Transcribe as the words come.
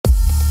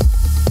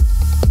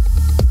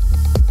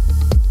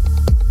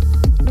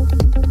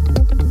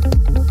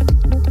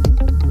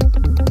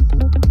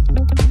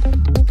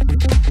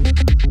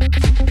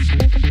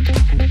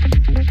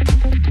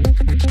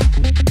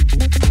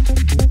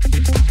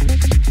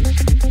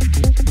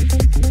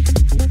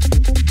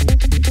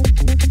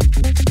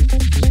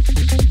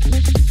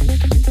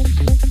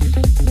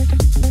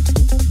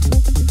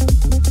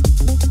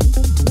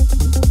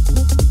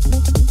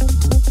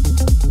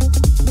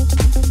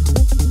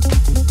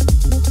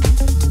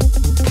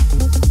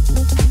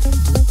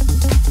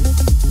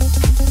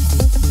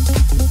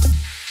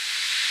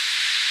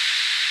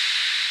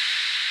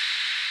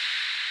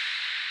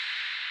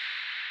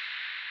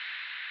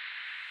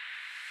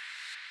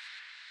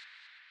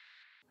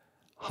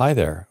Hi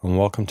there, and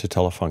welcome to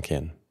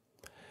Telefunken.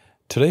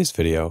 Today's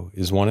video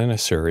is one in a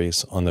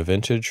series on the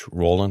vintage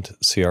Roland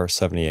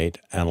CR78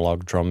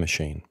 analog drum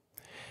machine.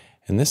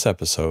 In this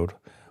episode,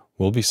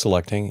 we'll be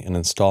selecting and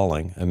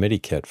installing a MIDI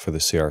kit for the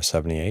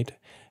CR78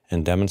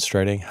 and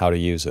demonstrating how to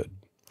use it.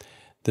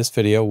 This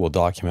video will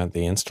document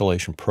the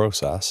installation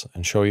process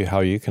and show you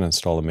how you can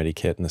install a MIDI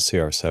kit in the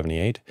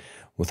CR78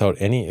 without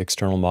any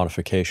external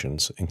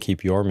modifications and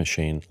keep your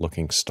machine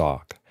looking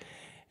stock.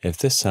 If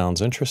this sounds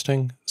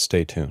interesting,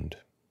 stay tuned.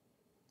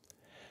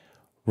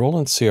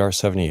 Roland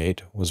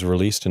CR78 was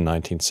released in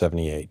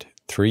 1978,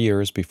 3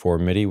 years before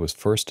MIDI was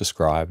first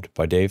described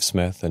by Dave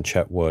Smith and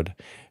Chet Wood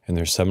in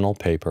their seminal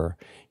paper,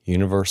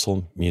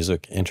 Universal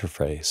Music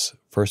Interface,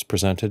 first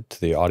presented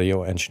to the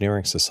Audio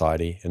Engineering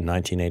Society in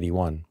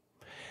 1981.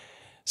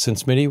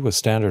 Since MIDI was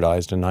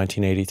standardized in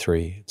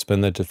 1983, it's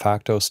been the de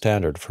facto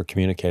standard for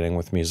communicating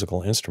with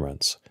musical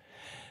instruments.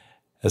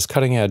 As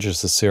cutting edge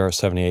as the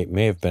CR78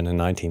 may have been in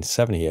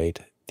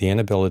 1978, the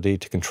inability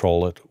to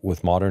control it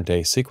with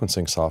modern-day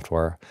sequencing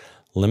software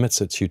limits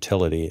its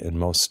utility in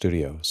most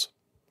studios.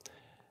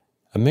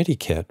 A MIDI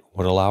kit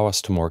would allow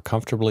us to more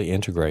comfortably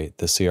integrate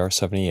the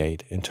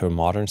CR78 into a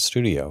modern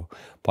studio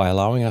by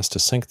allowing us to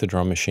sync the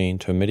drum machine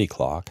to a MIDI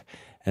clock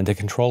and to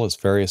control its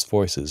various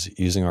voices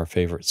using our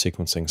favorite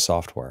sequencing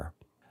software.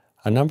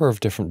 A number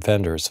of different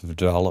vendors have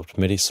developed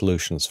MIDI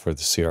solutions for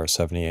the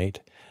CR78,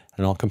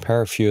 and I'll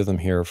compare a few of them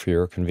here for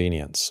your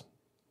convenience.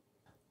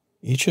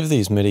 Each of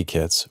these MIDI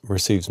kits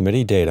receives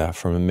MIDI data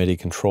from a MIDI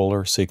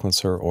controller,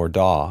 sequencer, or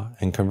DAW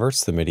and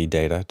converts the MIDI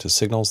data to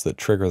signals that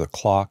trigger the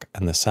clock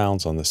and the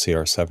sounds on the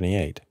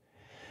CR78.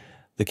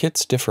 The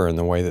kits differ in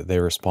the way that they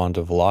respond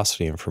to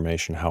velocity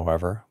information,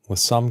 however, with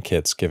some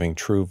kits giving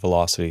true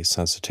velocity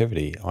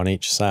sensitivity on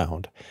each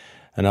sound,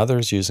 and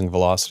others using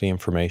velocity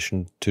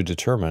information to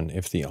determine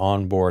if the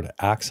onboard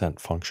accent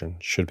function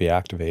should be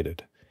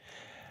activated.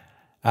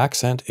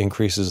 Accent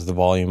increases the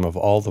volume of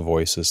all the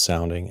voices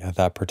sounding at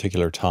that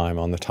particular time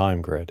on the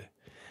time grid.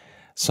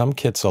 Some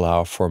kits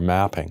allow for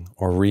mapping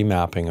or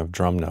remapping of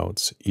drum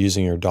notes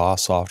using your DAW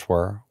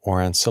software or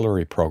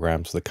ancillary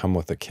programs that come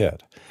with the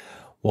kit,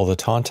 while the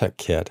Tauntek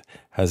kit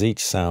has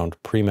each sound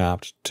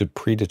pre-mapped to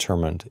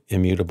predetermined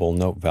immutable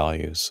note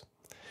values.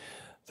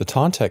 The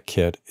Tauntek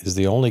kit is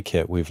the only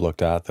kit we've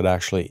looked at that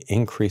actually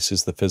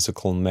increases the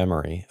physical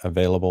memory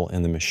available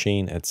in the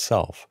machine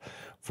itself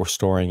for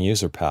storing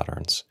user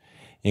patterns,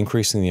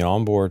 increasing the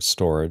onboard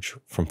storage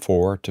from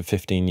 4 to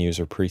 15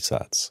 user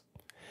presets.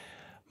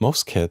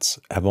 Most kits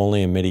have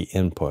only a MIDI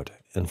input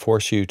and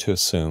force you to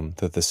assume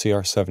that the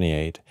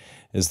CR78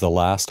 is the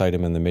last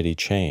item in the MIDI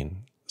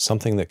chain,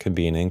 something that can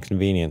be an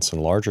inconvenience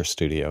in larger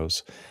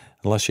studios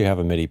unless you have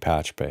a MIDI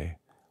patch bay.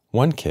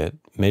 One kit,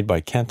 made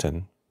by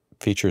Kenton,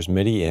 features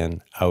MIDI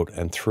in, out,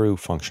 and through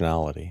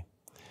functionality.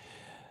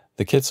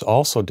 The kits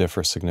also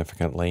differ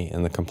significantly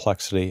in the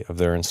complexity of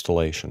their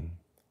installation.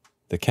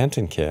 The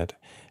Kenton kit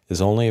is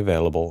only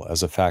available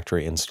as a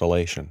factory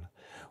installation,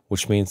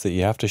 which means that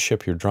you have to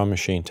ship your drum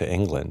machine to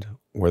England,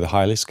 where the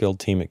highly skilled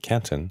team at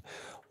Kenton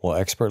will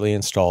expertly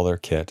install their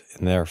kit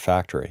in their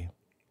factory.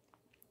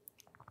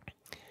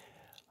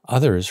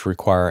 Others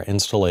require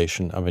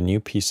installation of a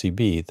new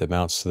PCB that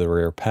mounts to the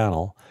rear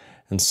panel,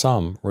 and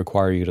some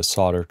require you to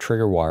solder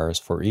trigger wires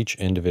for each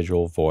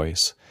individual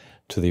voice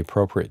to the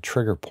appropriate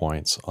trigger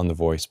points on the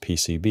voice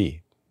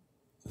PCB.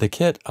 The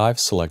kit I've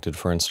selected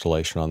for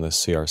installation on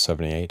this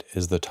CR78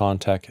 is the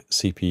Tauntek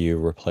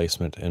CPU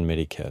replacement and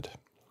MIDI kit.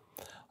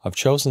 I've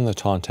chosen the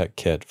Tauntek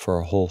kit for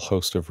a whole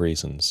host of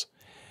reasons.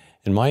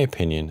 In my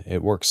opinion,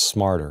 it works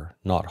smarter,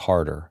 not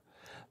harder.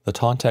 The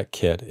Tauntek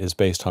kit is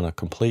based on a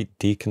complete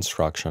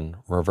deconstruction,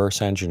 reverse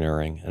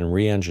engineering, and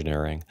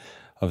re-engineering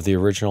of the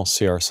original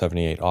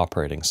CR78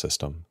 operating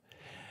system.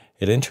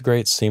 It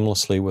integrates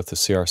seamlessly with the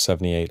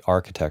CR78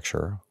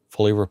 architecture,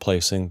 fully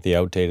replacing the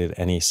outdated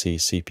NEC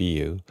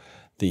CPU,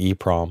 the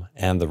EEPROM,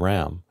 and the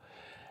RAM.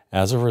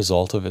 As a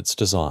result of its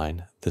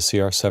design, the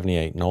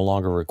CR78 no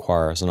longer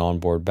requires an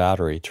onboard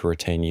battery to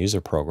retain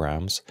user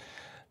programs,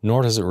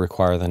 nor does it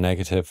require the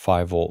negative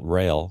 5-volt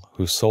rail,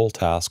 whose sole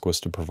task was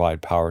to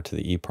provide power to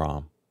the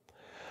EEPROM.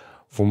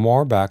 For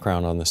more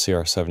background on the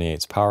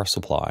CR78's power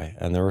supply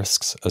and the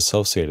risks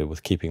associated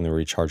with keeping the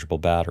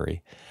rechargeable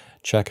battery,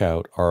 check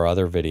out our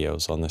other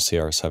videos on the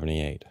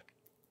CR78.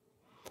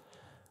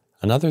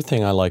 Another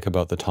thing I like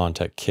about the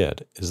Tauntek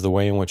kit is the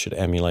way in which it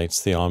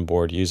emulates the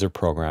onboard user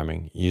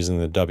programming using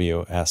the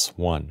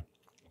WS1.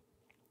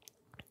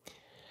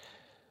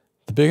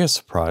 The biggest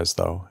surprise,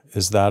 though,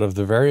 is that of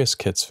the various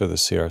kits for the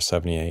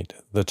CR78,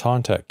 the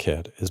Tauntek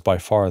kit is by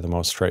far the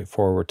most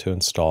straightforward to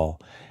install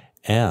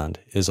and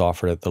is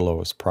offered at the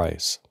lowest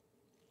price.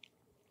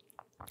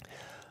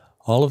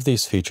 All of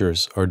these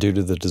features are due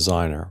to the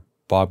designer,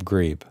 Bob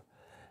Grebe,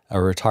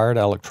 a retired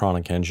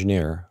electronic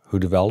engineer who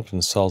developed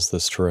and sells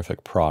this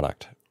terrific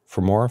product.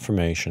 For more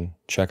information,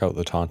 check out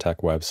the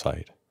Tauntek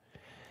website.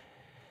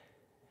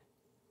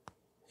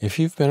 If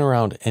you've been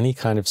around any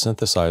kind of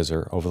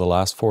synthesizer over the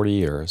last 40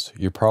 years,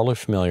 you're probably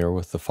familiar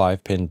with the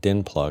 5-pin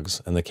DIN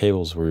plugs and the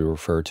cables we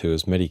refer to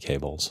as MIDI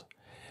cables.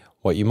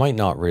 What you might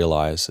not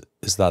realize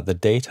is that the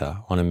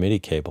data on a MIDI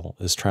cable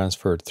is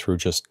transferred through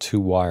just 2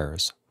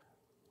 wires.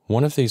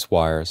 One of these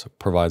wires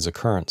provides a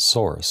current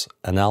source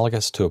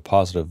analogous to a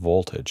positive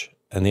voltage,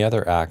 and the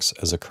other acts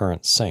as a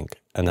current sink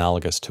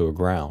analogous to a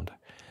ground.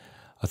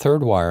 A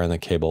third wire in the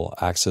cable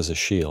acts as a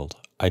shield,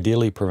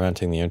 ideally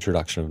preventing the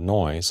introduction of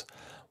noise,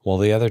 while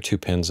the other 2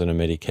 pins in a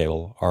MIDI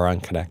cable are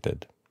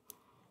unconnected.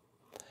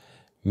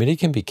 MIDI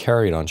can be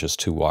carried on just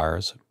 2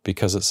 wires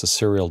because it's a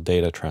serial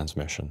data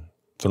transmission.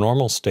 The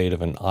normal state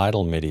of an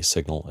idle MIDI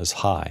signal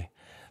is high.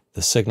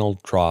 The signal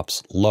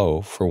drops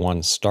low for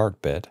 1 start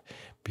bit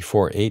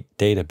before 8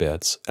 data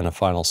bits and a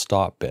final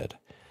stop bit.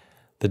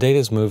 The data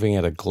is moving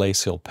at a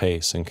glacial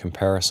pace in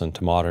comparison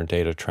to modern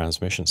data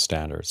transmission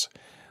standards,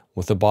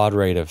 with a baud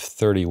rate of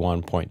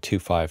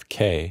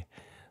 31.25K,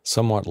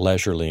 somewhat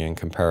leisurely in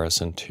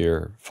comparison to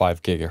your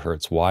 5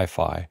 GHz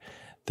Wi-Fi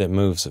that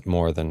moves at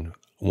more than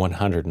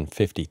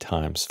 150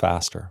 times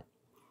faster.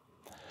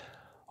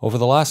 Over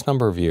the last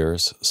number of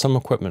years, some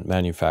equipment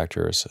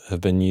manufacturers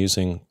have been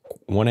using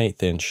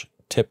 1/8 inch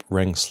tip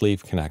ring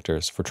sleeve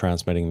connectors for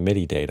transmitting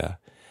MIDI data,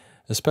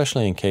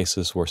 especially in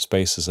cases where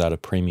space is at a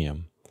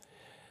premium.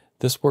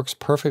 This works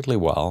perfectly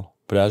well,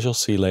 but as you'll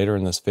see later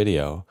in this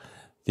video,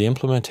 the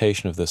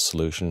implementation of this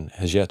solution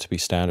has yet to be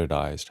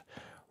standardized,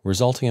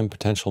 resulting in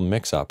potential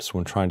mix-ups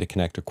when trying to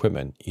connect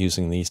equipment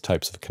using these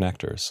types of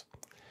connectors.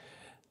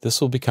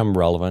 This will become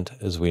relevant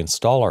as we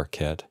install our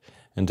kit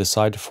and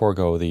decide to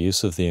forego the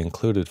use of the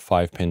included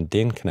 5-pin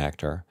DIN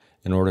connector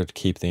in order to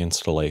keep the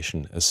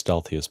installation as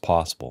stealthy as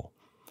possible.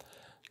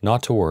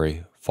 Not to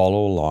worry,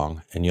 follow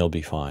along and you'll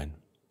be fine.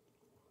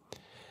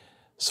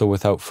 So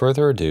without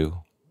further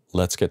ado,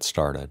 let's get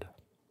started.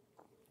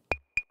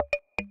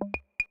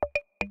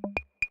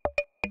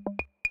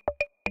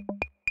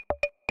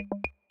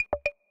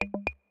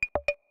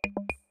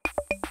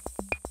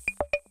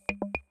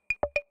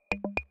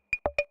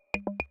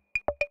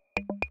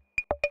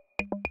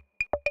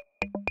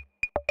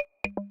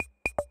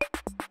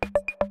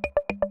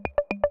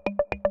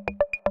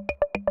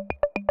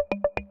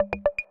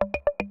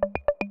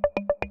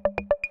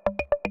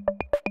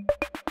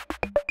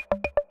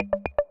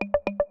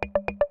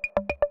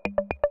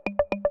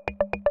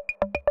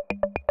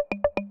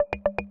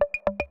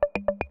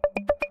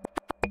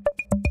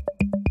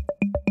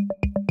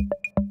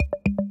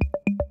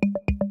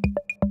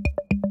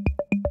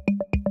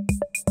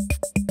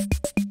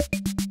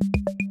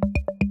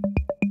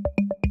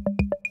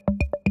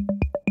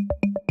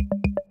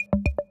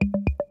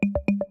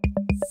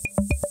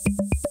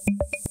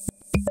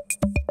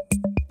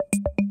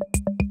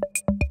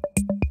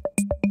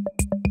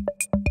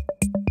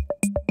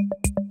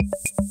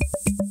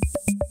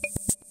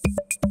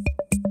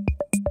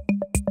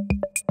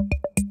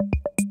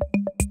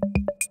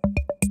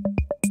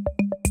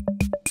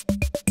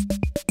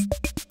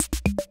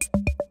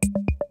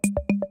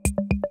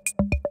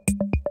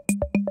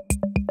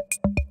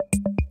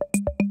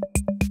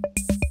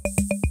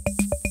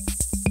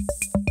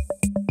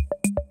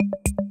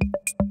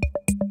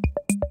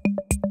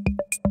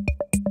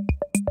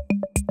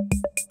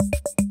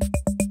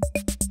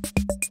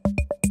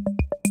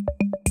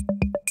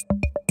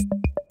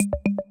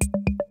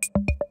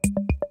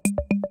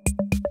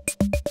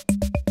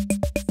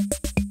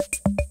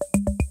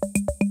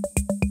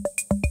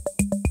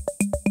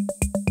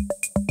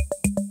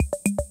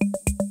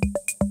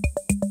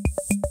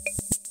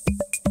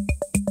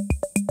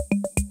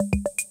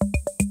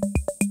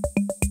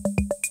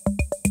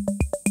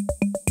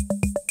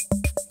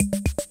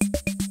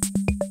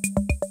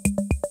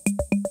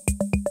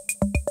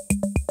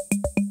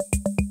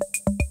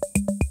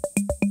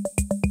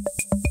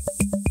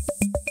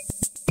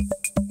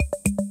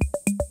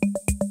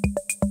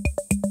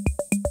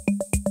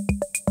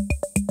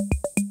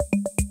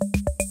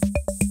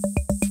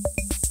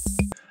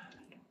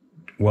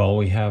 Well,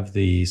 we have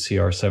the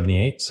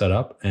CR78 set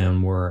up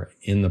and we're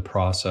in the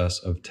process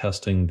of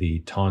testing the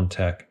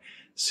Tauntek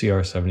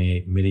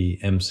CR78 MIDI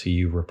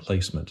MCU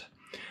replacement.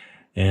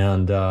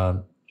 And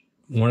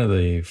one of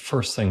the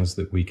first things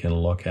that we can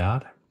look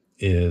at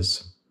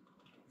is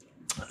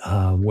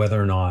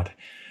whether or not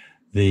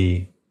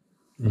the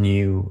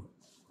new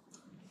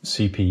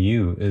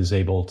CPU is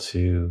able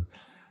to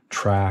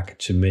track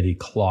to MIDI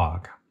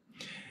clock.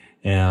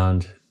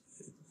 And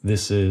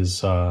this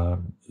is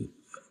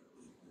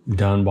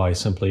done by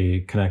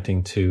simply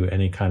connecting to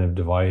any kind of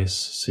device,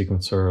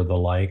 sequencer or the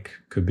like.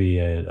 Could be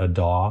a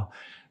DAW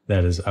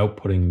that is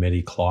outputting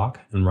MIDI clock.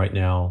 And right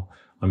now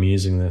I'm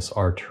using this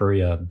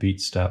Arturia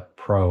BeatStep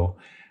Pro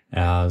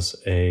as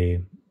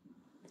a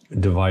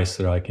device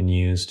that I can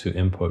use to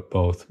input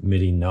both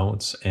MIDI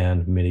notes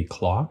and MIDI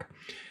clock.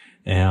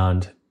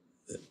 And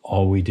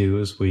all we do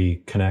is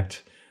we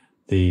connect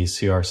the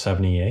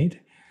CR78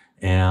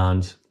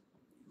 and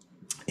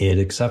it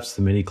accepts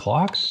the MIDI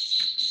clock,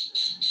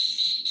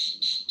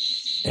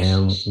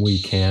 and we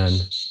can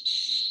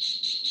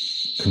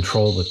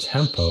control the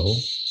tempo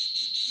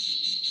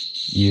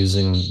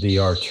using the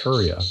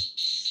Arturia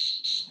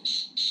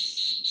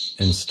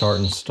and start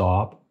and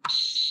stop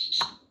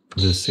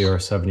the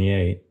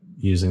CR78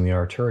 using the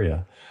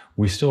Arturia.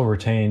 We still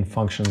retain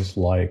functions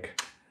like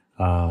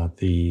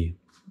the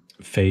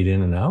fade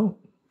in and out,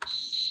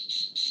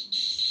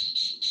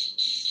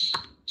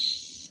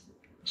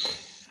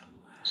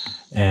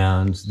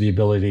 and the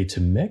ability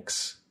to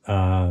mix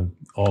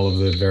all of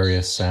the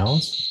various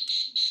sounds.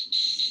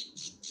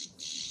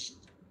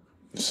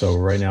 So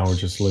right now we're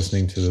just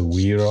listening to the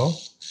Wiro.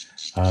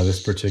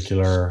 This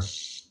particular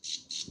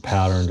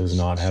pattern does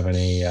not have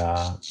any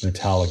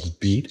metallic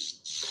beat.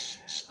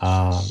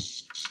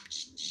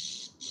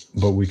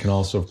 But we can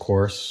also, of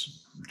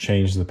course,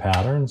 change the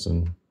patterns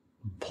and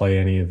play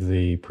any of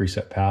the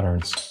preset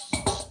patterns.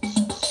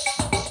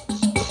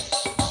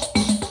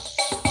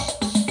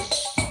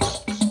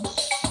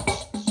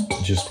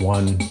 Just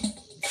one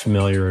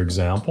familiar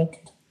example.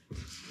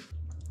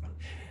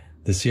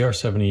 The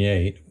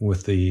CR78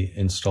 with the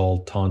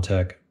installed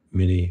Tauntek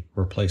MIDI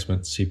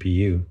replacement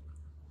CPU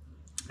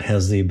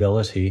has the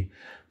ability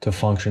to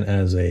function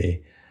as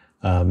a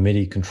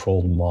MIDI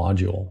controlled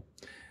module.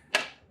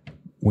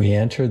 We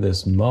enter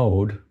this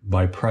mode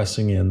by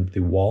pressing in the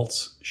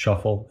waltz,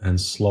 shuffle,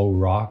 and slow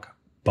rock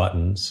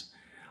buttons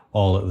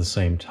all at the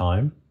same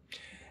time.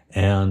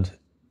 And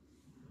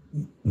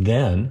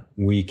then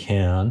we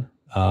can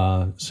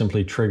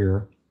simply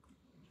trigger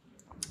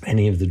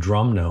any of the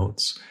drum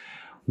notes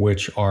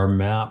which are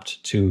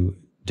mapped to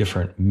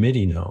different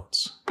MIDI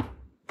notes.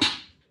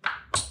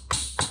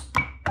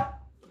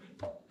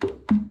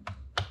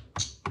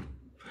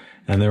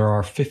 And there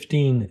are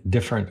 15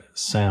 different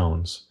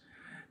sounds.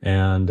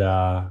 And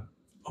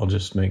I'll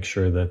just make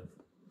sure that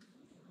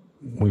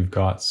we've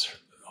got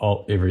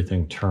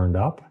everything turned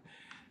up.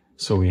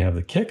 So we have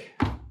the kick,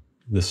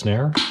 the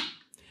snare,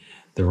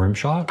 the rim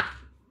shot,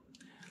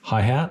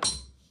 hi-hat,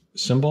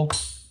 cymbal,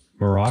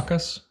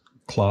 maracas,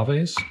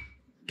 claves,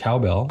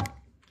 cowbell,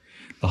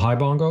 the high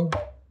bongo,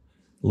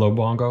 low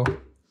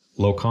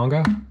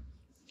conga,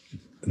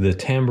 the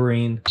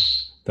tambourine,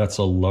 that's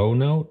a low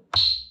note,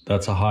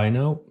 that's a high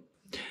note,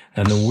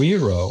 and the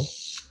Wiro,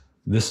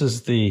 this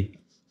is the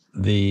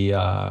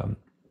low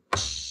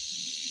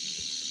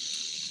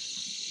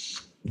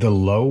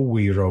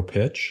Wiro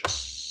pitch,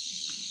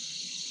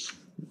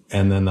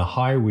 and then the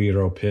high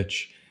Wiro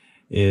pitch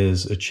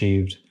is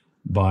achieved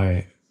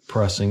by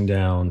pressing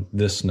down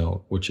this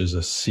note, which is a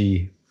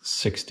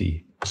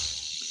C60,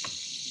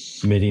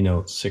 MIDI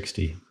note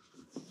 60.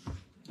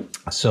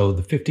 So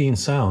the 15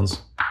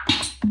 sounds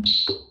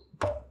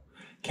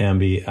can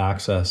be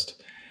accessed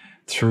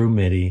through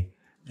MIDI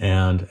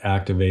and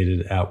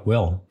activated at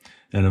will.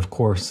 And of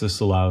course, this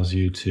allows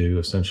you to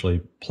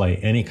essentially play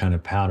any kind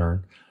of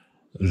pattern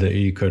that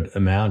you could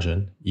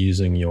imagine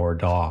using your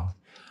DAW.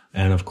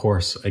 And of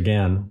course,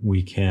 again,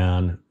 we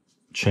can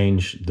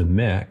change the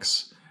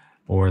mix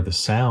or the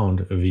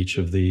sound of each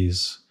of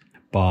these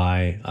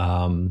by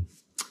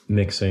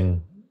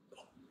mixing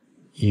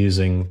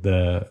using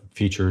the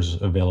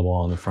features available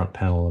on the front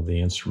panel of the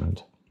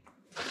instrument.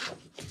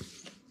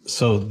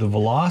 So the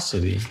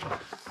velocity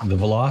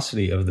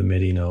of the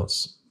MIDI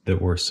notes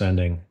that we're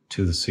sending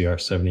to the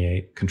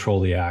CR78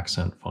 control the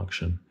accent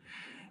function.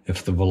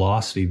 If the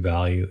velocity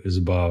value is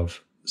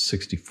above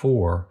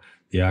 64,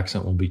 the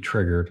accent will be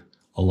triggered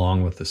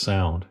along with the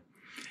sound.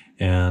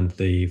 And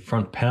the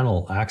front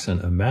panel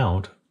accent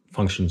amount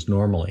functions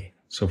normally.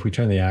 So if we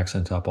turn the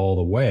accent up all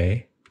the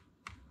way,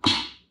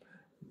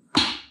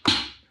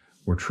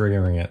 we're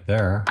triggering it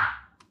there.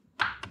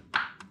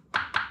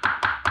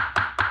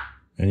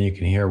 And you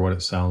can hear what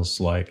it sounds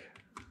like.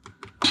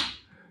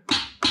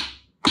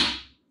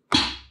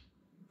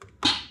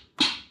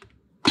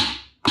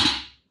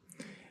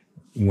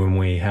 When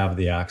we have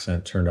the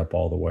accent turned up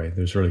all the way,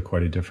 there's really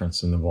quite a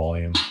difference in the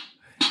volume.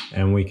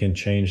 And we can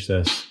change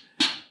this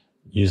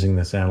using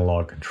this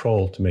analog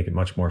control to make it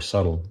much more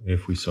subtle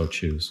if we so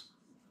choose.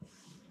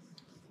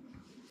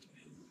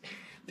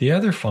 The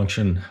other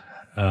function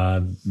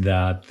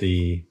that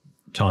the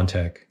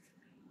Tauntek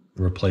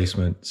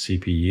replacement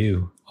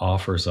CPU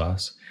offers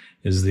us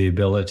is the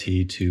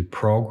ability to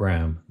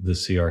program the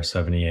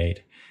CR78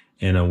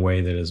 in a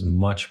way that is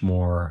much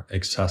more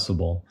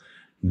accessible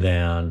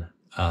than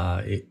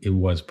it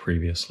was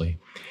previously.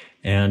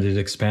 And it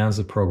expands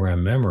the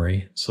program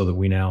memory so that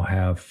we now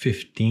have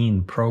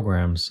 15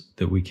 programs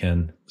that we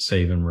can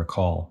save and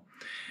recall.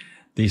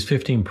 These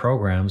 15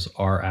 programs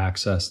are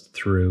accessed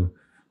through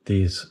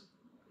these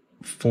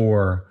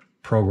 4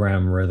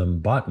 program rhythm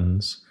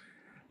buttons,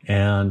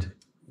 and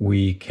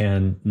we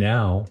can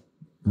now,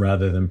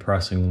 rather than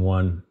pressing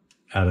one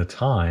at a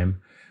time,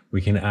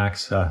 we can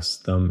access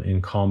them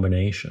in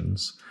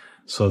combinations.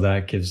 So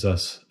that gives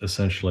us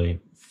essentially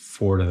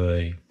 4 to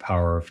the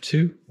power of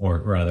 2, or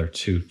rather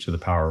 2 to the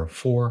power of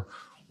 4,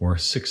 or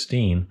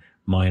 16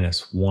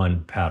 minus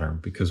 1 pattern,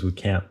 because we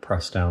can't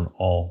press down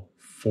all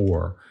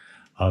 4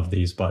 of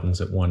these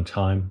buttons at one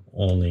time.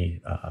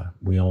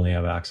 We only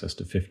have access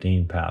to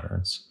 15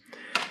 patterns.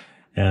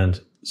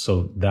 And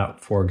so that,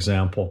 for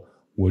example,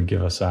 would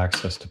give us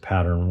access to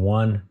pattern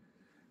 1,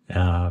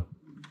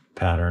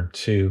 pattern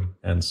 2,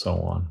 and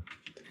so on.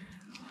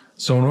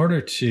 So in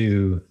order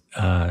to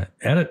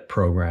edit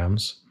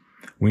programs,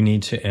 we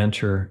need to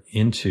enter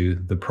into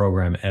the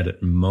program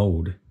edit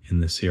mode in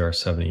the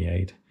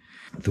CR78.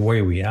 The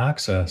way we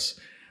access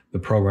the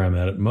program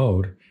edit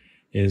mode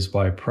is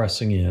by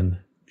pressing in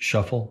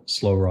shuffle,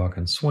 slow rock,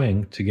 and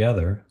swing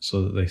together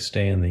so that they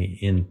stay in the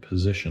in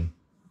position.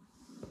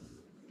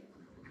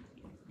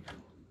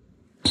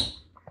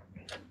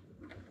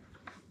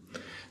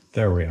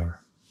 There we are.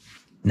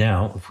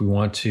 Now, if we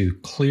want to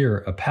clear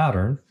a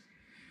pattern,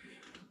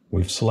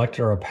 we've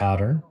selected our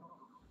pattern.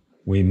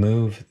 We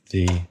move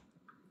the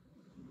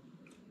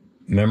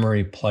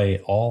memory play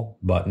all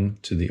button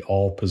to the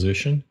all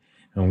position,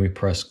 and we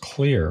press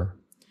clear.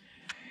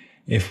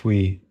 If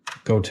we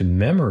go to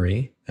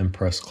memory and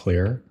press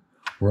clear,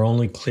 we're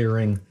only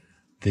clearing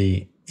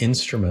the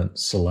instrument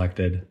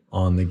selected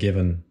on the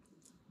given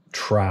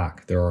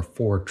track. There are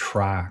 4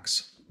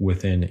 tracks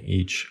within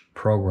each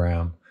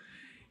program.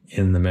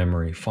 In the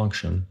memory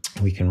function,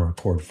 we can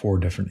record 4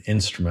 different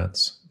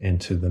instruments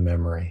into the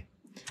memory.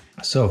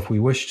 So if we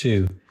wish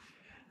to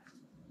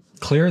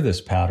clear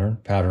this pattern,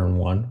 pattern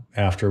 1,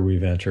 after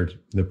we've entered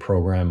the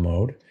program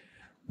mode,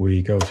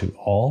 we go to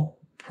all,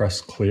 press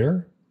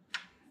clear.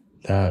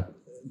 That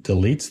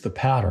deletes the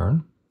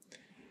pattern,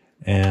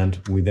 and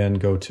we then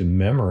go to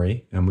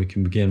memory and we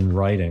can begin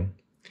writing.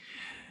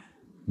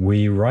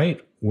 We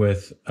write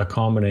with a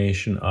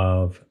combination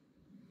of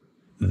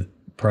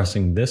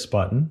pressing this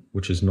button,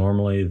 which is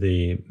normally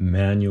the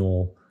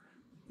manual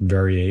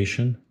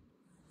variation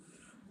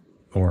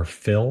or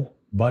fill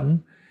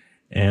button,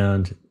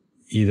 and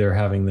either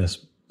having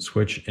this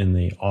switch in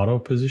the auto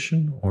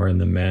position or in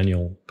the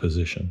manual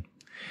position.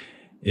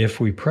 If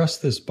we press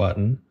this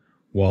button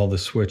while the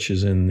switch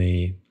is in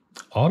the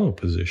auto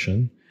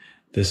position,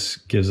 this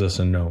gives us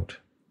a note.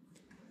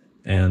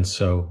 And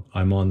so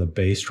I'm on the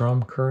bass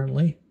drum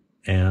currently,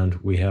 and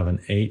we have an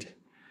 8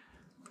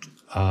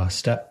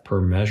 step per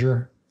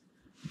measure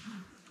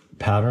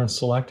pattern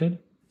selected.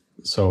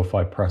 So if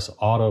I press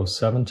auto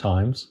 7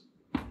 times,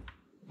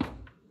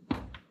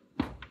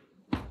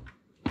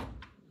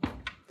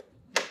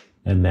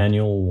 and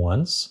manual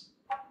once,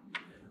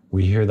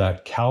 we hear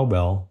that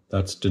cowbell.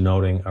 That's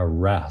denoting a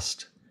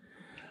rest.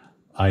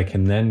 I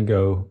can then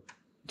go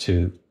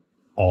to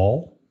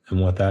all, and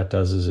what that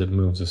does is it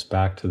moves us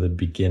back to the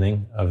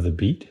beginning of the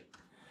beat,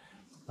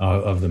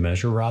 of the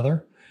measure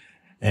rather,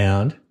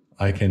 and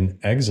I can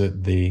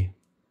exit the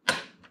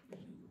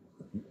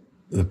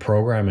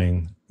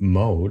programming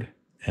mode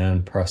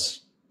and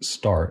press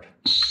start.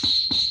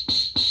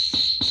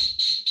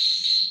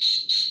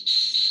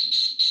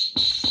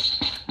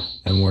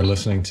 And we're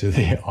listening to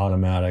the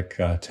automatic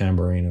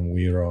tambourine and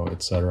güiro,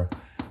 etc.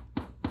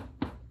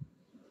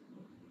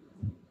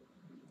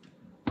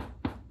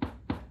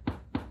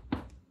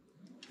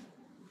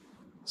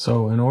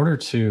 So in order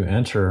to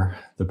enter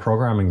the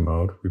programming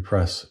mode, we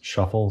press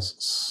shuffle,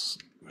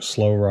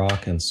 slow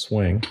rock, and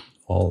swing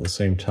all at the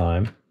same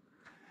time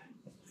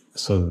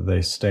so that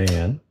they stay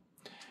in.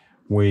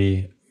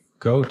 We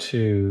go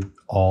to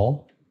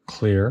all,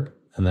 clear,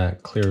 and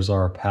that clears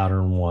our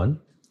pattern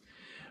 1.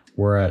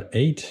 We're at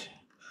 8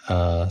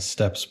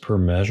 steps per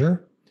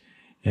measure,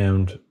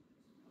 and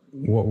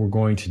what we're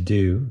going to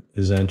do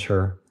is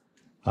enter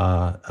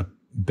a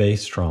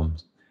bass drum.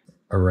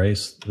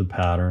 Erase the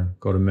pattern,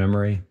 go to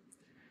memory,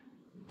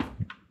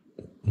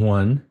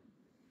 1,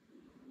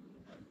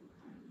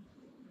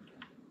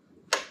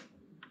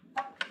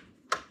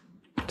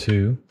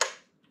 2,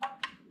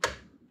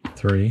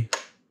 3,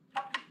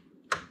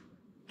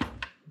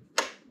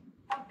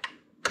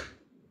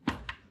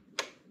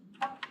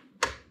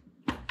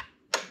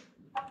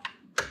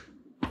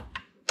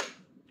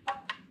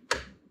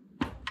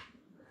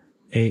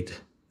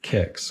 8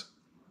 kicks.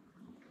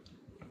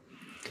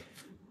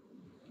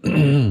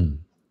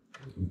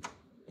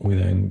 We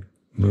then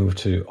move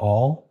to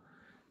all,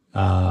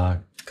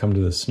 come to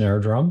the snare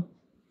drum,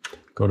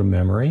 go to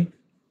memory,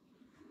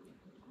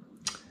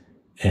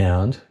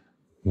 and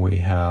we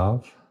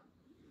have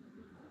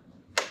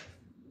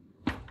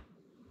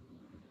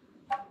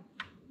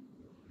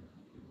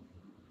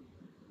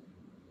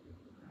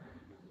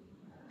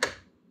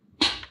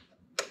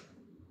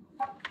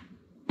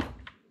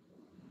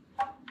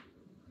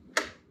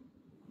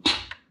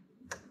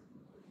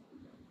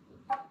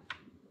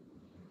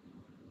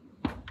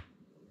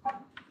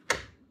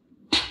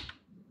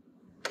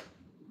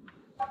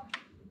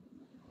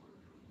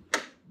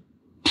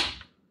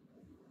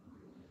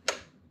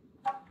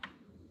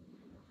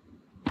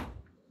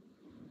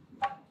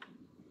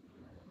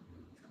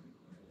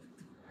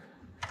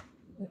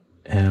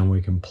and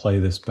we can play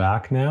this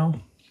back now.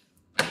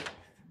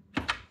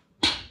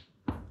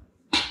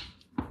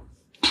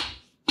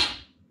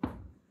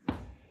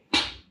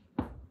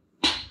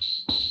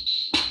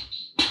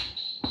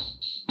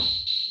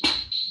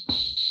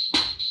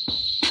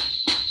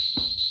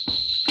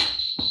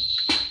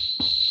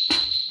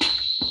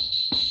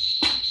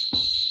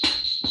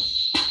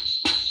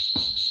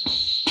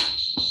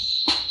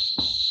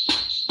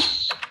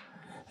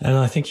 And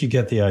I think you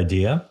get the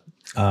idea.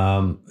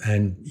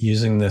 And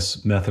using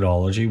this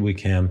methodology, we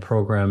can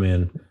program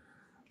in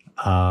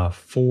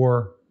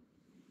 4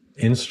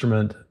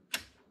 instrument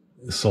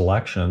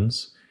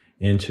selections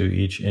into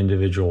each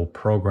individual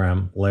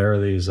program, layer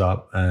these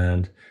up,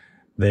 and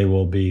they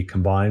will be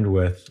combined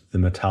with the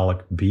metallic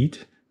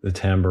beat, the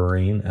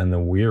tambourine, and the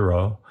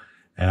wiro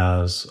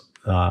as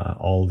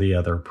all the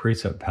other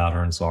preset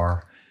patterns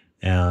are.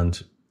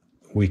 And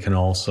we can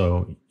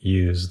also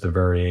use the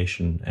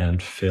variation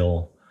and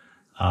fill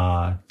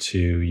to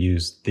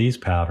use these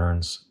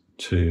patterns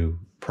to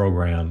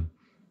program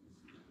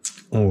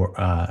or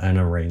an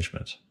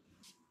arrangement.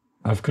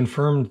 I've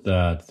confirmed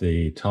that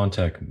the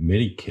Tauntek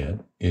MIDI kit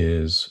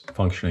is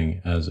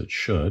functioning as it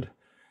should,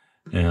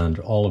 and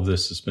all of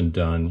this has been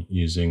done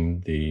using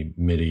the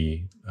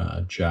MIDI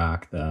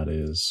jack that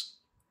is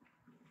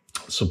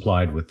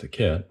supplied with the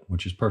kit,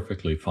 which is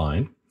perfectly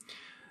fine.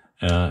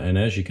 And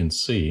as you can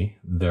see,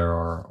 there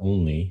are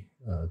only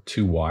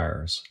 2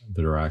 wires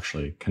that are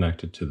actually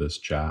connected to this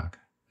jack,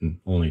 and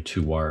only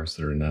 2 wires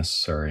that are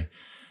necessary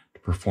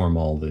to perform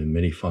all the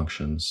MIDI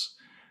functions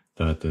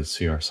that the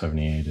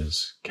CR78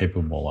 is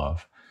capable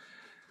of.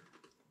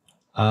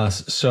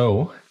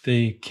 So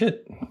the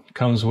kit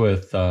comes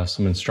with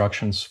some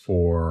instructions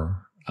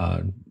for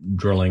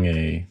drilling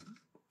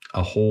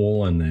a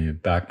hole in the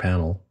back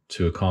panel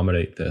to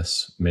accommodate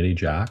this MIDI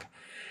jack.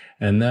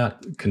 And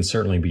that can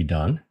certainly be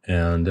done.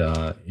 And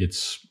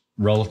it's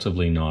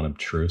relatively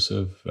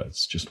non-obtrusive.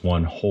 It's just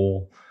one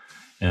hole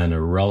and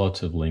a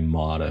relatively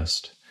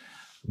modest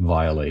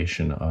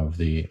violation of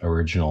the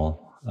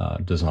original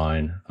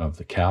design of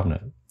the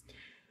cabinet.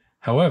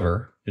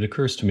 However, it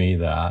occurs to me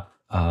that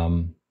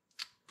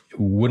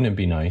wouldn't it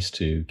be nice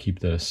to keep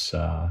this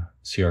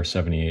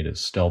CR78 as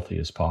stealthy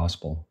as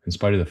possible, in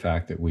spite of the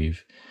fact that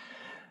we've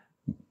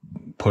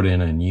put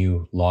in a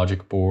new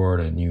logic board,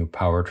 a new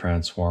power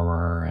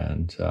transformer,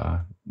 and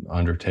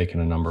undertaken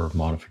a number of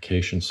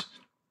modifications.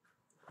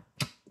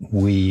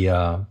 We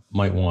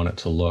might want it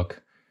to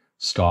look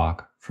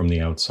stock from the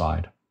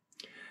outside.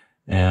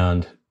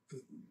 And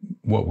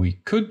what we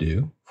could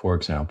do, for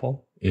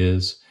example,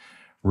 is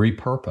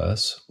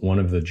repurpose one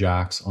of the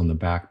jacks on the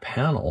back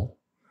panel,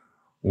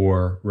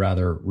 or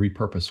rather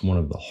repurpose one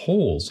of the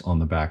holes on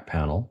the back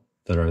panel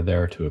that are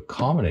there to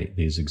accommodate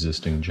these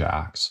existing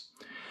jacks.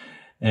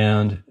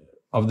 And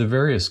of the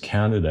various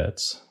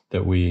candidates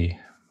that we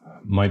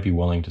might be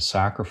willing to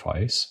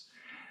sacrifice,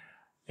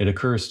 it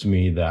occurs to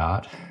me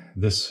that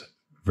this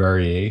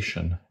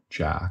variation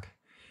jack,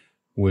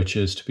 which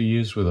is to be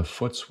used with a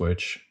foot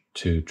switch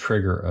to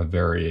trigger a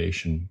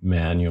variation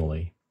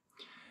manually.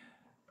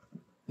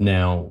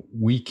 Now,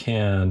 we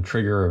can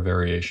trigger a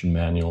variation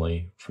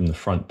manually from the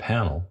front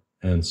panel.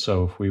 And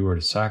so if we were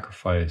to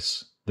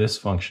sacrifice this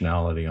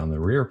functionality on the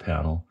rear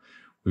panel,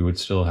 we would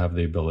still have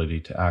the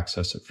ability to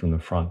access it from the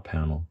front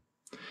panel.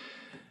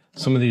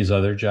 Some of these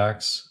other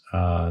jacks,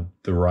 the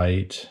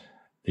right,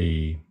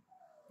 the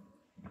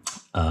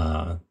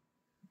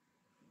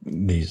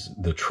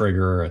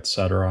trigger,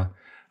 etc.,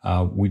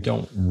 we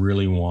don't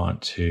really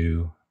want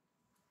to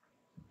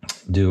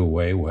do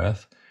away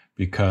with,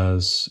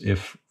 because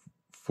if,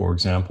 for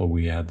example,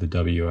 we had the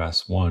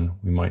WS1,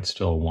 we might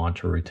still want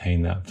to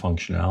retain that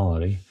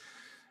functionality.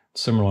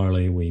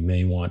 Similarly, we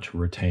may want to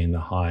retain the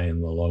high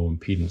and the low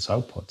impedance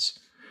outputs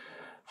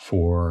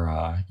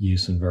for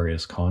use in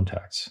various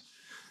contexts.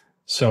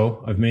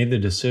 So I've made the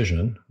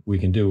decision we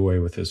can do away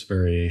with this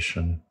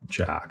variation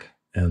jack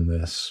and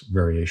this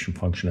variation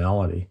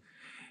functionality.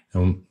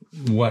 And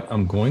what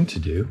I'm going to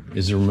do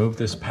is remove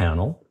this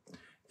panel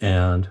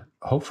and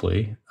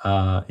hopefully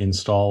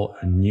install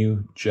a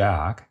new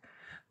jack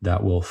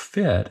that will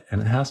fit,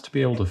 and it has to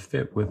be able to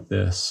fit with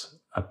this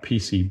a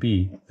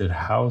PCB that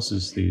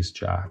houses these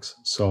jacks.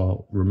 So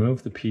I'll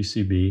remove the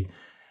PCB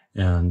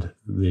and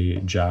the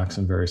jacks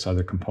and various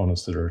other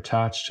components that are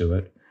attached to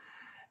it,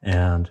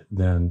 and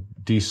then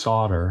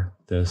desolder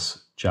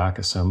this jack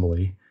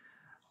assembly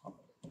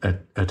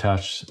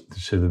attached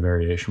to the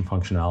variation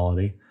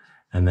functionality,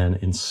 and then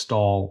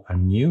install a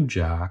new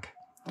jack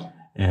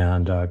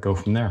and go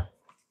from there.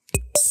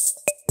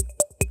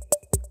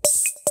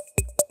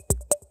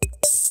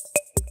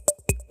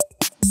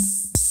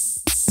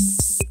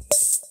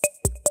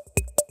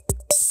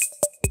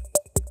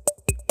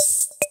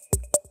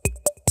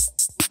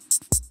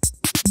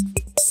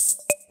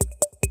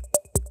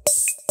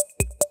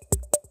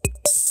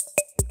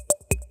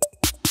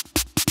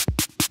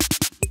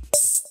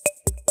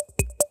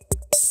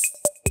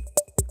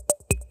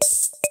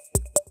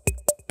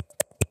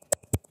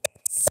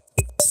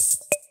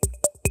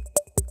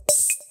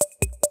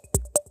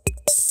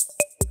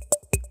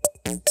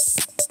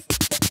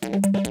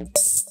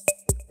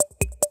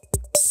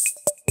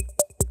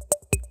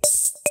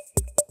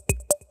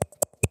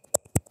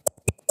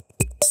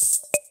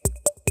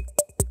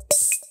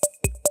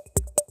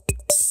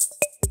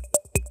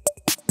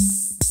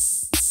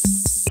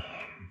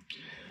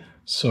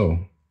 So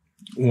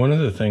one of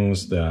the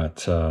things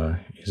that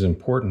is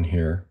important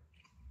here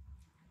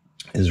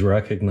is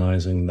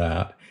recognizing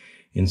that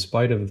in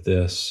spite of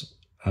this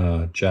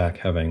jack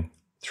having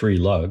 3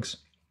 lugs,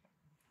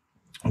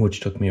 which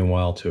took me a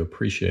while to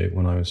appreciate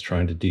when I was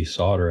trying to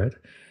desolder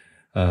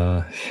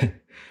it,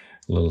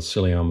 A little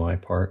silly on my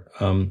part.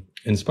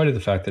 In spite of the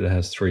fact that it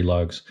has 3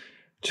 lugs,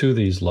 2 of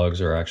these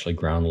lugs are actually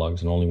ground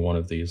lugs, and only one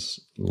of these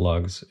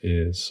lugs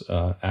is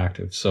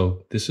active.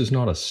 So this is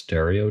not a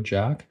stereo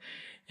jack,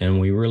 and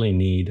we really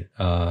need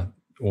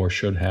or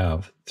should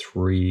have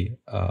 3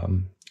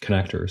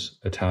 connectors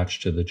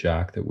attached to the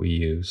jack that we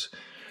use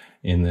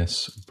in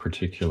this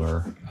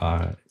particular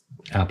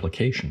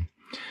application.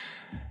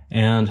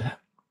 And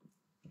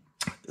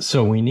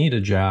so we need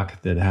a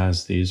jack that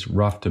has these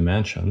rough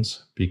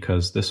dimensions,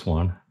 because this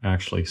one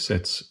actually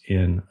sits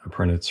in a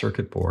printed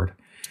circuit board.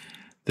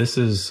 This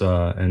is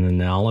an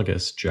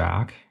analogous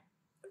jack,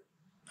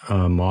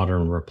 a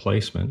modern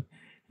replacement.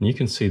 And you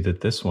can see that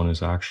this one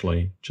is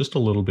actually just a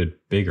little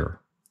bit bigger.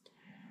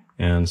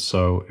 And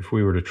so if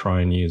we were to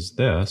try and use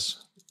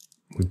this,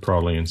 we'd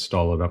probably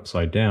install it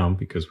upside down,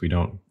 because we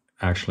don't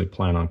actually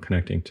plan on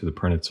connecting to the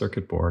printed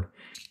circuit board.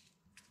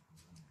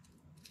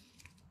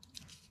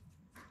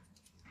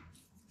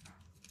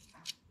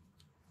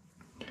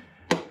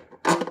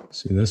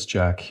 See, this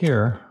jack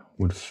here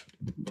would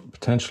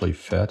potentially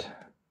fit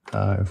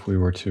if we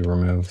were to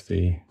remove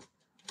the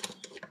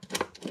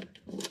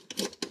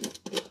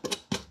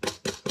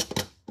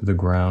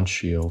ground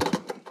shield.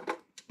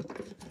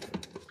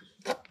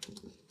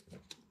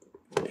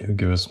 It would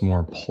give us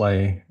more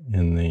play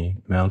in the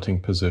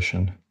mounting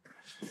position,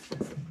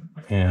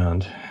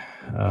 and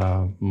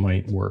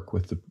might work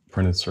with the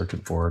printed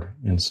circuit board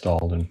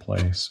installed in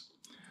place.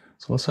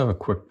 So let's have a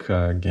quick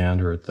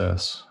gander at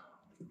this.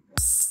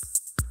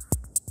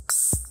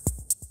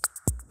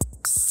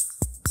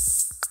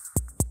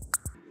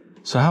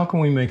 So how can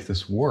we make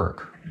this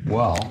work?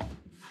 Well,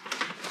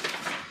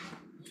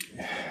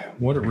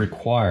 what it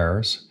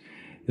requires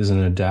is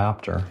an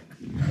adapter.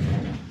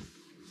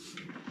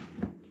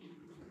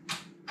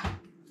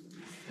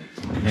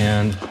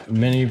 And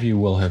many of you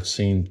will have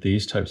seen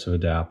these types of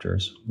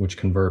adapters, which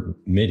convert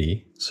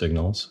MIDI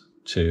signals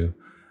to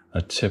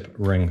a tip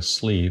ring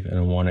sleeve in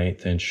a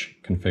 1/8 inch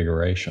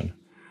configuration.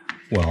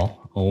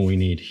 Well, all we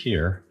need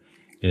here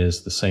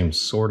is the same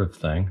sort of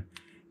thing.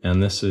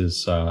 And this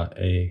is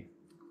a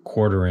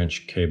 1/4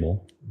 inch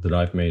cable that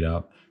I've made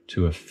up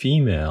to a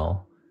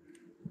female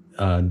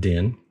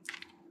DIN,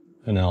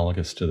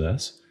 analogous to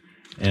this,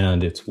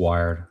 and it's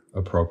wired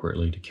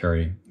appropriately to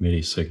carry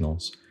MIDI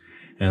signals.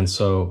 And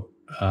so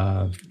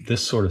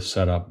this sort of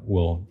setup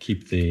will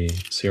keep the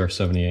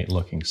CR78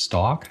 looking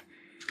stock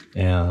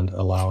and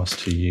allow us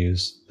to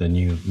use the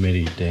new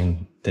MIDI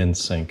DIN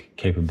sync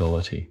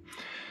capability.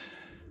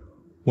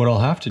 What I'll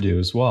have to do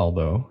as well,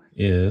 though,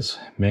 is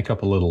make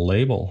up a little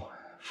label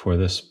for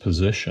this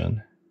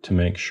position to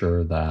make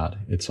sure that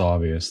it's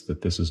obvious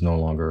that this is no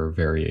longer a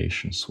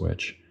variation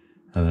switch,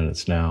 and that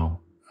it's now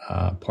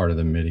part of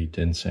the MIDI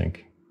DIN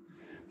sync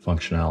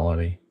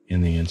functionality in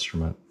the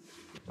instrument.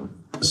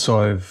 So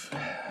I've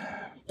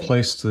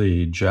placed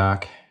the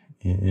jack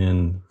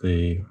in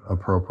the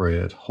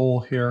appropriate hole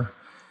here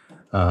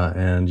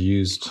and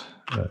used,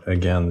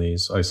 again,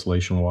 these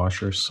isolation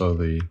washers so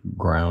the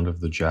ground of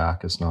the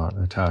jack is not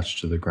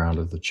attached to the ground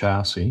of the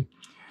chassis.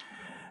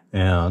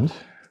 And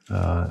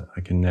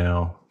I can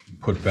now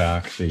put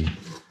back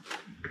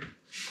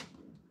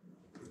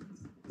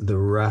the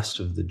rest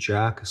of the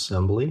jack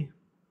assembly.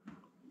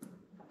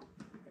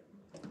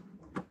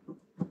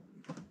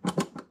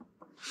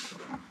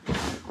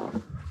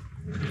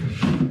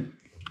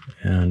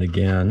 And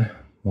again,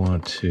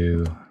 want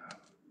to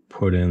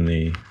put in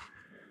the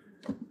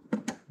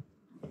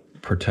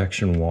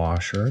protection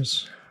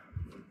washers.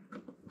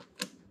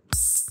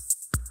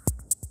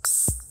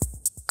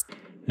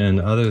 And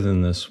other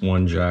than this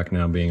one jack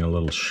now being a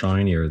little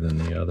shinier than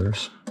the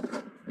others,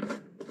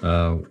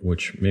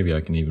 which maybe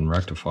I can even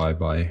rectify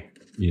by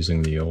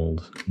using the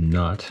old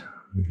nut.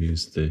 We've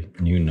used the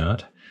new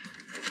nut.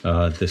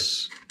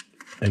 This,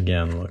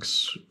 again,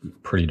 looks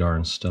pretty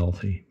darn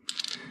stealthy.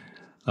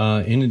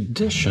 In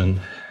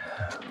addition,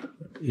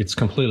 it's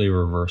completely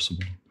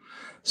reversible.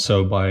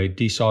 So by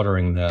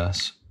desoldering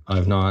this,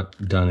 I've not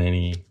done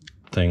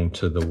anything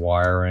to the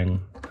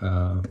wiring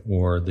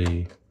or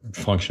the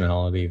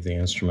functionality of the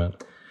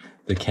instrument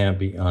that can't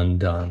be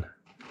undone.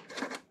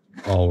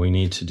 All we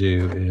need to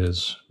do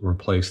is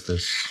replace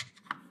this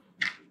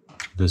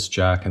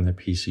jack in the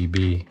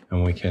PCB,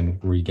 and we can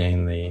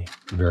regain the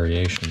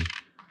variation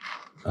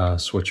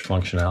switch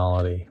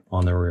functionality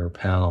on the rear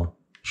panel,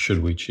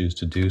 should we choose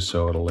to do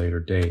so at a later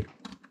date.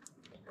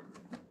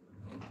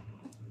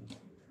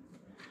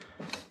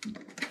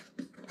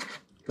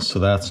 So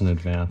that's an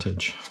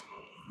advantage,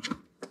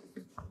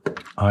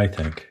 I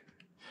think,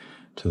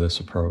 to this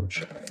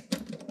approach.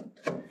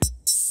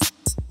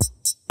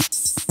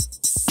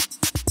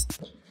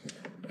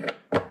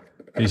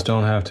 These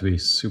don't have to be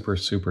super,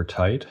 super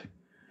tight.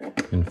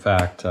 In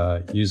fact,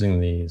 using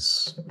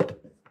these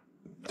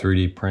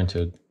 3D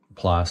printed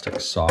plastic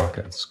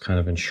sockets kind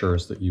of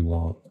ensures that you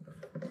won't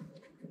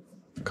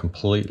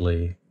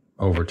completely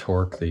over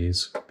torque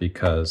these,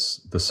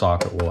 because the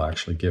socket will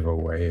actually give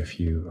away if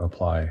you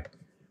apply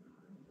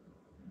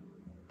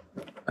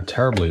a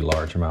terribly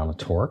large amount of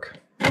torque.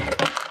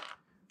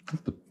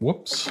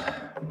 Whoops.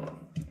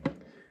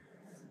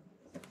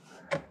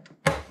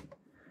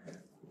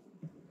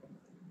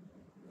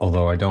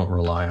 although I don't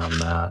rely on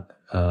that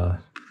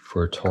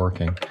for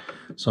torquing.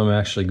 So I'm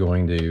actually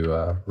going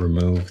to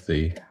remove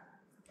the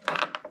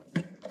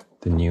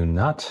new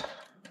nut.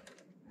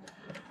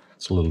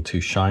 It's a little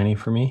too shiny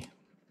for me.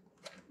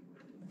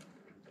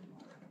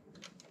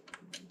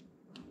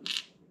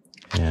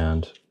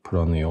 And put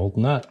on the old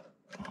nut.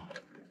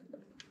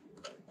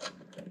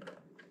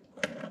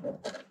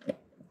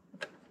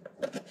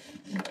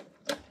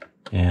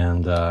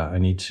 And I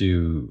need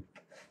to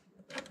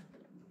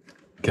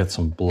get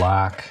some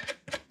black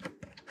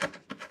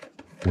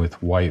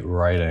with white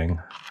writing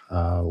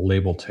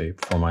label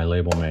tape for my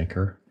label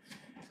maker,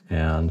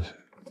 and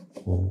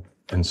we'll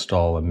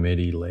install a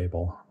MIDI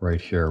label right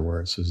here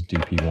where it says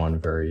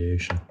DP1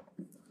 variation.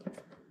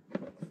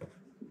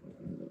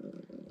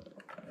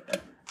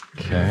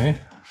 Okay.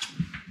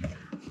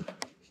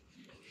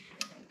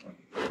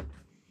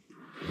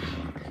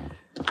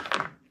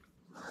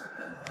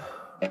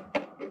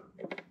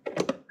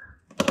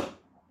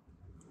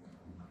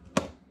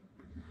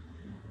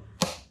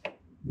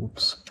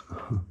 Whoops.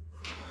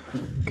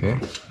 Okay.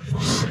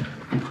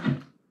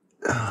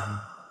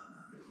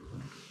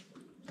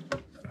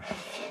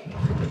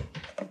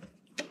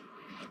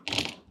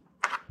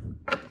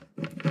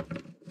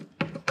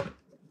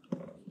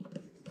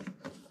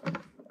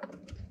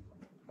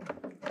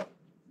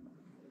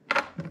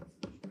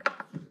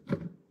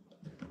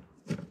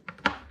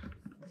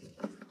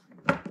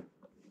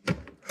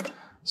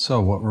 So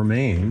what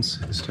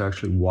remains is to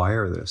actually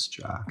wire this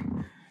jack,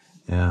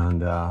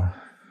 and the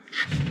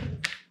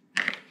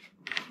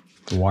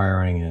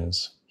wiring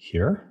is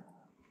here.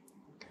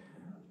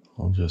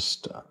 I'll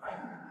just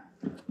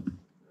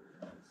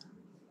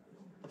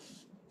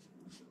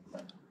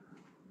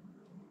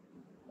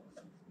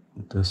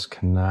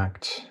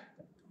disconnect.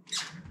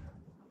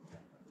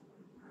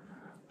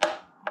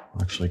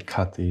 I'll actually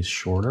cut these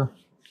shorter.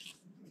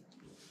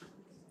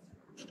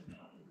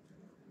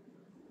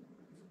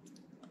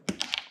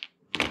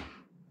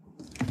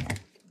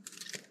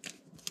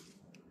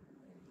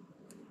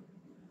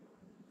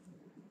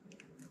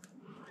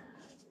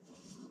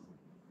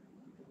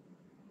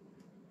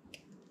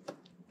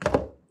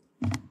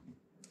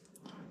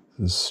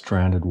 This is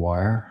stranded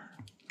wire,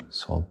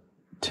 so I'll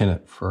tin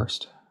it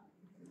first.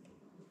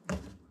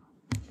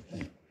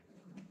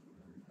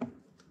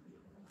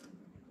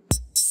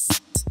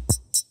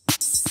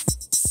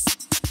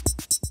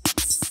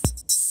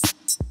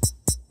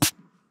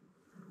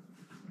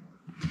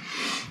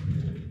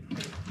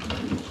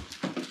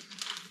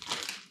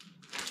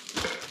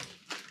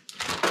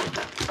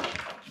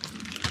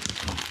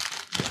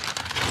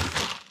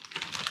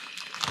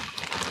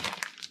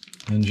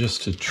 And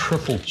just to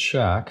triple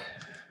check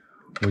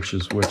which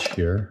is which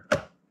here,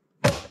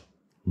 I'm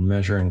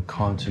measuring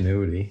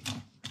continuity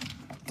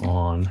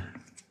on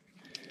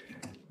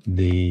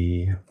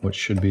the what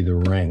should be the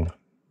ring,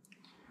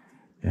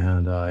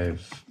 and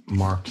I've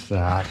marked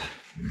that.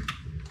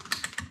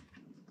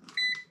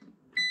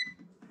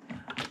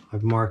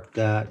 I've marked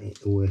that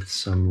with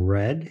some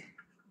red,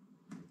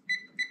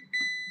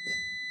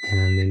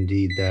 and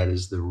indeed that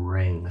is the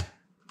ring.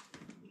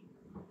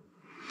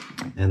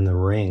 And the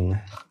ring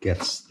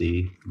gets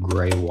the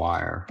gray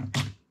wire,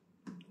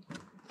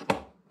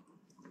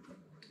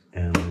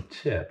 and the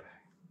tip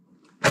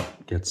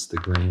gets the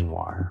green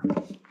wire.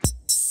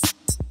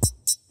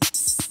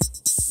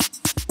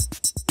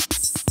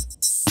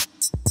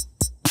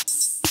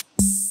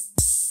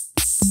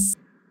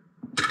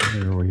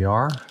 There we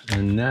are.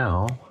 And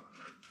now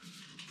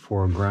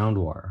for a ground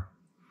wire.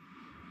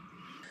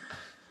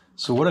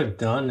 So what I've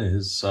done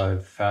is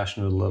I've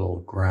fashioned a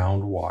little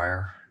ground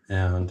wire,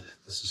 and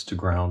this is to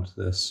ground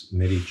this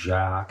MIDI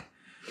jack.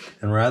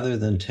 And rather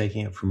than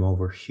taking it from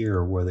over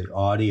here where the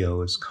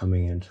audio is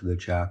coming into the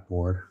jack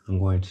board, I'm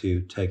going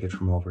to take it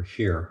from over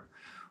here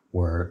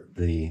where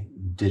the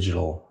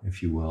digital,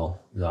 if you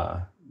will,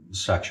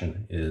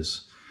 section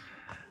is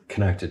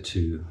connected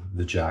to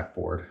the jack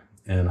board.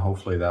 And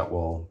hopefully that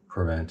will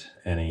prevent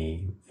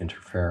any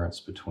interference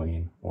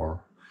between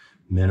or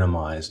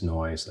minimize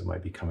noise that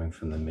might be coming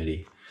from the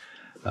MIDI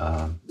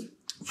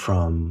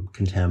from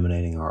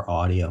contaminating our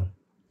audio.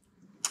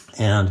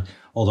 And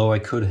although I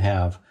could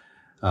have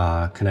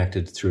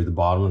connected through the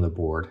bottom of the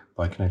board,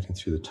 by connecting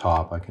through the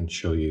top, I can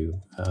show you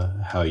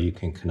how you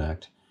can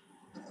connect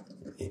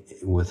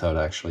without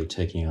actually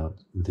taking out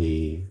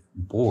the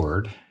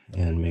board.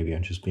 And maybe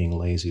I'm just being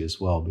lazy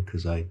as well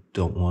because I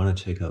don't want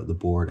to take out the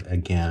board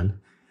again.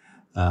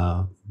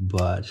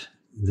 But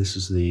this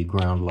is the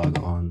ground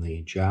lug on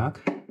the jack,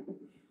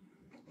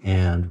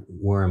 and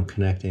where I'm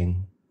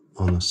connecting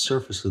on the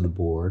surface of the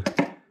board,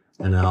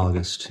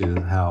 analogous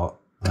to how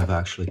I've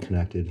actually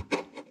connected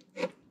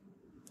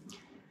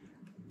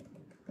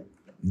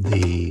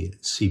the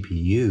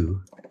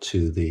CPU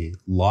to the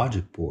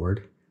logic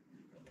board.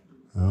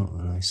 Oh,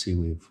 and I see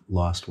we've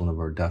lost one of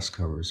our dust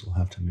covers. We'll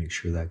have to make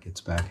sure that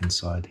gets back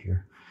inside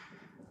here.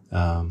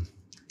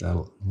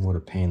 What a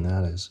pain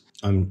that is.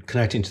 I'm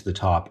connecting to the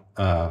top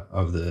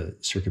of the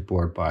circuit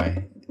board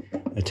by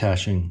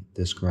attaching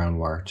this ground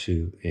wire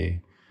to a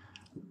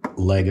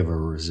leg of a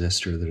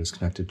resistor that is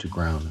connected to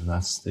ground, and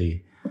that's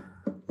the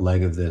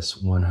leg of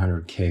this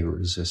 100K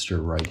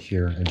resistor right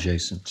here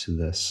adjacent to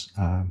this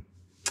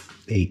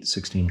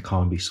 816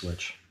 combi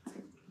switch.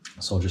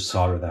 So I'll just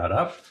solder that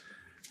up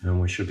and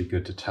we should be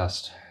good to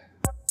test.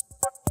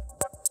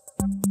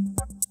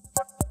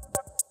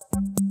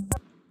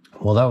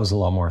 Well, that was a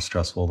lot more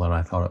stressful than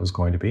I thought it was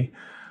going to be.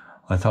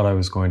 I thought I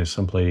was going to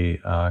simply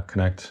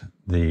connect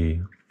the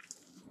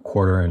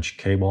 1/4-inch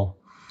cable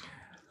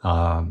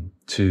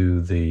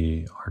to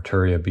the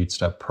Arturia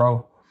BeatStep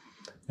Pro,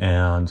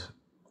 and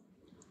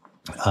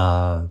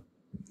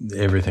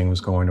everything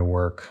was going to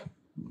work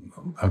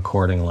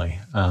accordingly.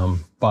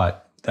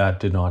 But that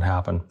did not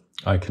happen.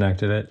 I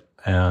connected it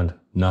and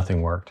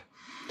nothing worked.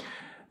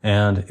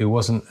 And it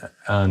wasn't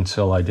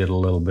until I did a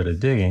little bit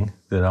of digging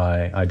that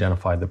I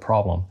identified the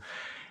problem.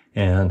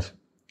 And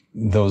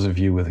those of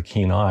you with a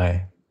keen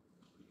eye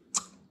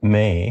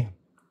may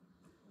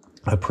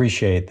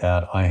appreciate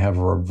that I have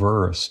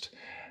reversed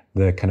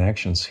the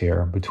connections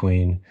here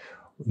between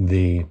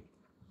the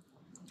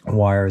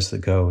wires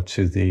that go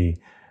to the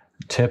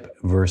tip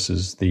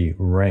versus the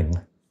ring.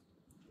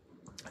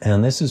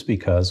 And this is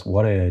because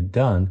what I had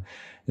done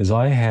is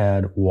I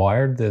had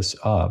wired this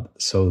up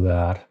so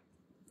that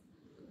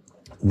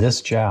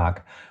this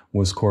jack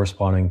was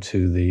corresponding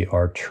to the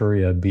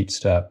Arturia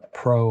BeatStep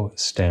Pro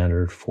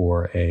standard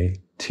for a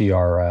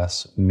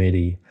TRS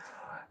MIDI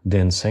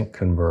DIN sync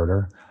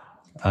converter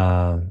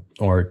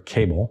or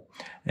cable.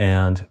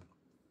 And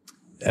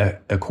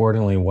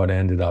accordingly, what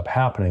ended up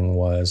happening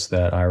was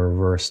that I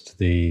reversed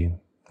the,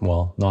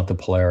 well, not the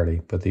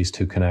polarity, but these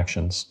two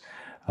connections,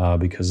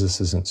 because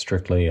this isn't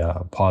strictly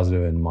a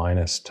positive and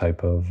minus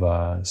type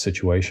of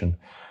situation.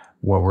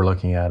 What we're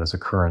looking at is a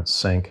current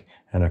sink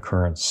and a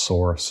current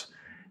source.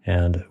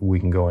 And we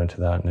can go into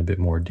that in a bit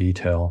more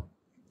detail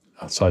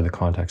outside the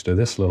context of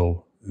this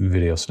little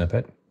video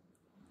snippet.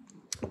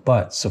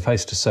 But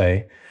suffice to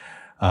say,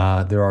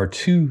 there are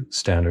two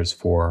standards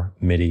for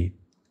MIDI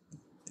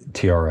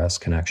TRS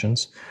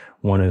connections.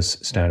 One is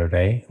standard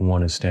A and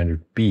one is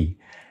standard B.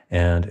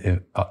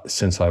 And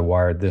since I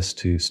wired this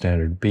to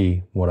standard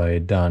B, what I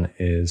had done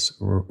is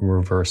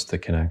reverse the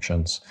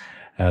connections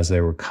as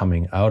they were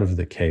coming out of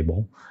the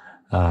cable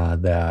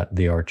that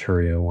the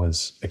Arturia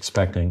was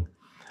expecting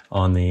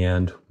on the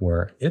end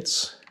where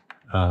its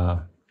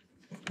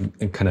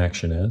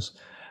connection is,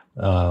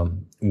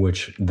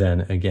 which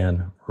then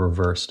again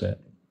reversed it.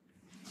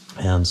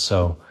 And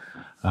so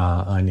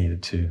I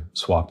needed to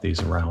swap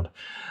these around.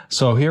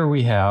 So here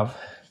we have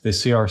the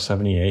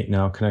CR78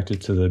 now connected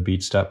to the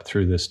BeatStep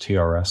through this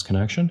TRS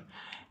connection,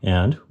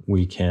 and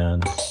we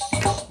can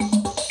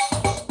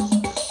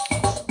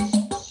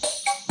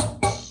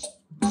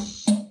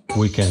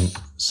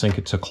sync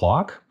it to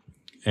clock.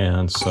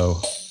 And so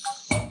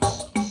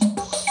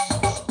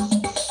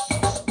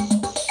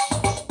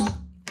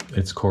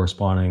it's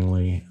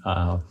correspondingly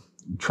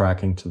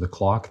tracking to the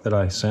clock that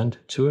I sent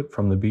to it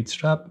from the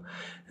BeatStep.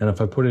 And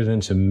if I put it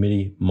into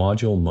MIDI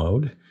module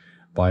mode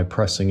by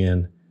pressing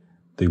in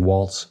the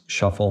waltz,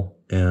 shuffle,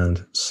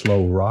 and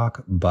slow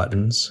rock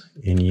buttons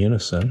in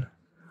unison,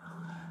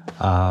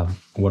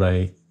 what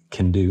I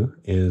can do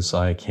is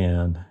I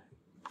can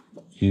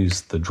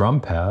use the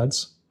drum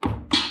pads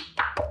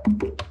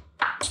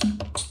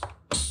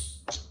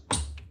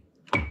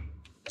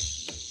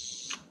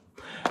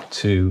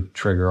to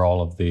trigger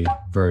all of the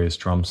various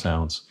drum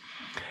sounds.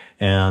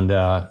 And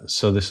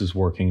so this is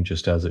working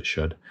just as it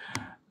should.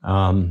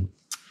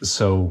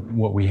 So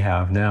what we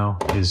have now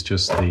is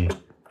just the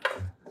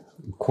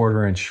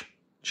 1/4-inch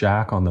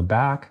jack on the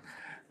back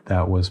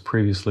that was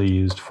previously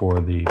used for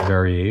the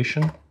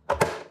variation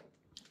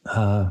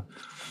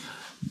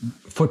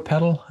foot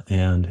pedal,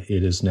 and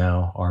it is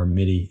now our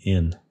MIDI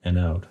in and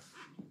out.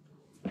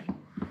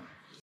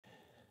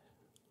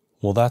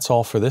 Well, that's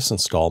all for this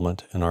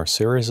installment in our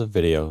series of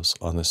videos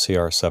on the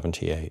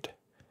CR78.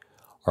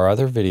 Our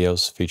other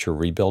videos feature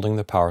rebuilding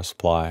the power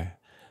supply,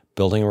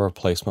 building a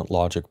replacement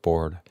logic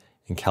board,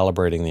 and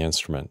calibrating the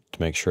instrument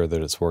to make sure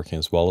that it's working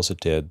as well as it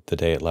did the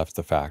day it left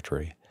the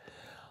factory.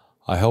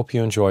 I hope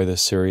you enjoy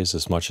this series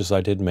as much as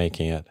I did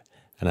making it,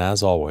 and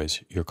as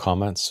always, your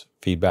comments,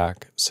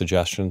 feedback,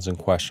 suggestions, and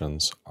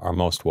questions are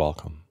most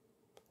welcome.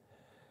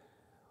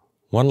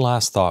 One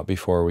last thought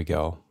before we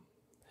go.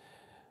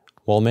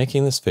 While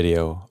making this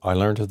video, I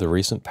learned of the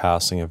recent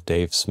passing of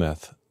Dave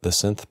Smith, the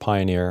synth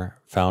pioneer,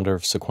 founder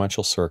of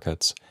Sequential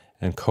Circuits,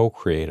 and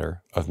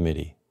co-creator of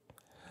MIDI.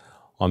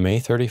 On May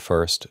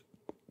 31st,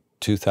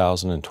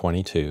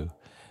 2022,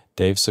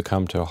 Dave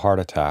succumbed to a heart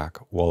attack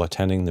while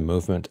attending the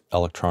Movement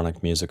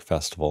Electronic Music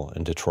Festival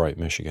in Detroit,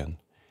 Michigan.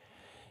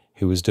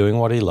 He was doing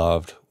what he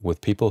loved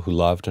with people who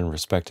loved and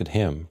respected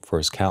him for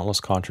his countless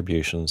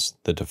contributions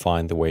that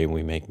defined the way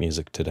we make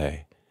music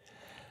today.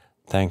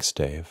 Thanks,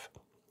 Dave.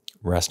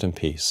 Rest in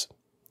peace.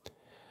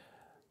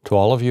 To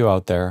all of you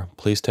out there,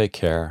 please take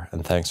care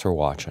and thanks for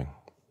watching.